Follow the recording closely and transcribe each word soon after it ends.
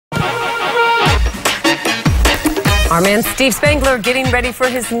Our man Steve Spangler getting ready for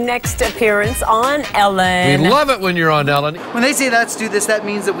his next appearance on Ellen. We love it when you're on Ellen. When they say let's do this, that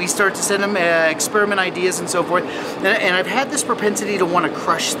means that we start to send them experiment ideas and so forth. And I've had this propensity to want to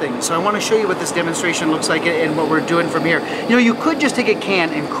crush things. So I want to show you what this demonstration looks like and what we're doing from here. You know, you could just take a can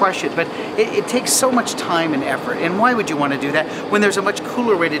and crush it, but it takes so much time and effort. And why would you want to do that when there's a much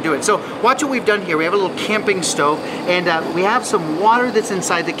cooler way to do it? So watch what we've done here. We have a little camping stove, and we have some water that's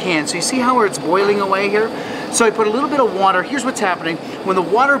inside the can. So you see how it's boiling away here? So I put a little bit of water. Here's what's happening. When the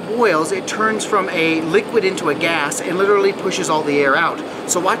water boils, it turns from a liquid into a gas and literally pushes all the air out.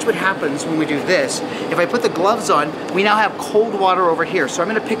 So watch what happens when we do this. If I put the gloves on, we now have cold water over here. So I'm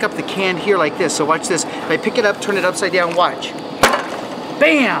gonna pick up the can here like this. So watch this. If I pick it up, turn it upside down, watch.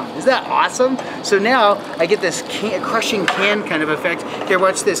 Bam! Is that awesome? So now I get this crushing can kind of effect. Here,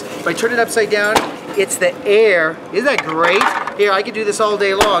 watch this. If I turn it upside down, it's the air. Isn't that great? Here, I could do this all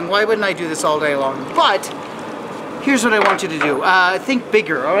day long. Why wouldn't I do this all day long? But here's what I want you to do. Think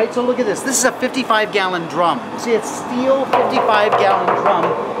bigger, all right? So look at this. This is a 55-gallon drum. See, it's steel 55-gallon drum,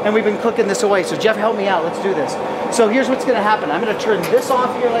 and we've been cooking this away. So Jeff, help me out. Let's do this. So here's what's gonna happen. I'm gonna turn this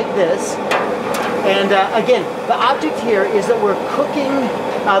off here like this. And again, the object here is that we're cooking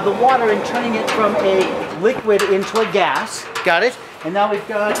the water and turning it from a liquid into a gas. Got it? And now we've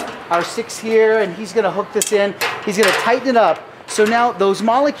got our 6 here, and he's gonna hook this in. He's gonna tighten it up. So now those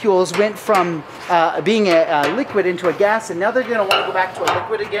molecules went from being a liquid into a gas, and now they're gonna wanna go back to a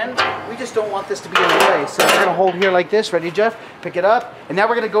liquid again. We just don't want this to be in the way. So we're gonna hold here like this. Ready, Jeff? Pick it up. And now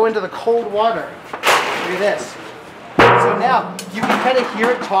we're gonna go into the cold water. Look at this. So now you can kind of hear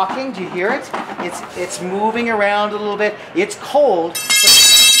it talking. Do you hear it? It's moving around a little bit. It's cold, but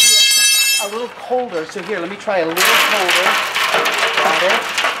a little colder. So here, let me try a little colder. Got it.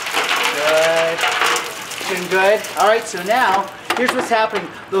 Good. Doing good. All right. So now here's what's happening.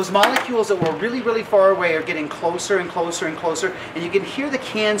 Those molecules that were really, really far away are getting closer and closer and closer, and you can hear the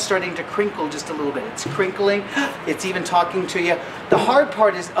can starting to crinkle just a little bit. It's crinkling. It's even talking to you. The hard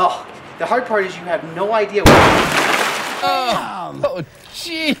part is, you have no idea what. Oh,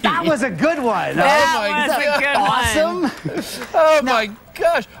 gee. That was a good one. That was a good one. Awesome. Oh, my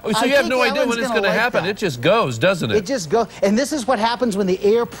gosh. Oh, so you have no idea when it's going to happen. It just goes, doesn't it? It just goes. And this is what happens when the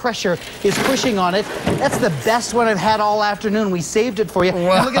air pressure is pushing on it. That's the best one I've had all afternoon. We saved it for you.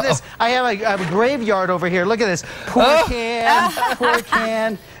 Wow. And look at this. I have a graveyard over here. Look at this. Poor can. Poor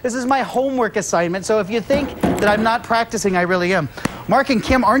can. This is my homework assignment. So if you think that I'm not practicing, I really am. Mark and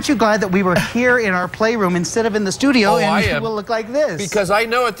Kim, aren't you glad that we were here in our playroom instead of in the studio? Oh, and I am. It will look like this. Because I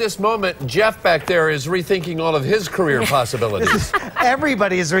know at this moment, Jeff back there is rethinking all of his career possibilities.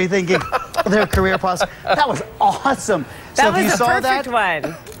 Everybody is rethinking their career possibilities. That was awesome. That was a perfect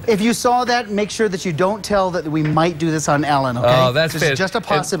one. If you saw that, make sure that you don't tell that we might do this on Ellen, okay? Oh, that's This is just a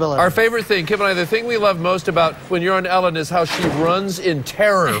possibility. And our favorite thing, Kim and I, the thing we love most about when you're on Ellen is how she runs in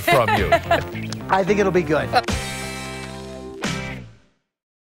terror from you. I think it'll be good.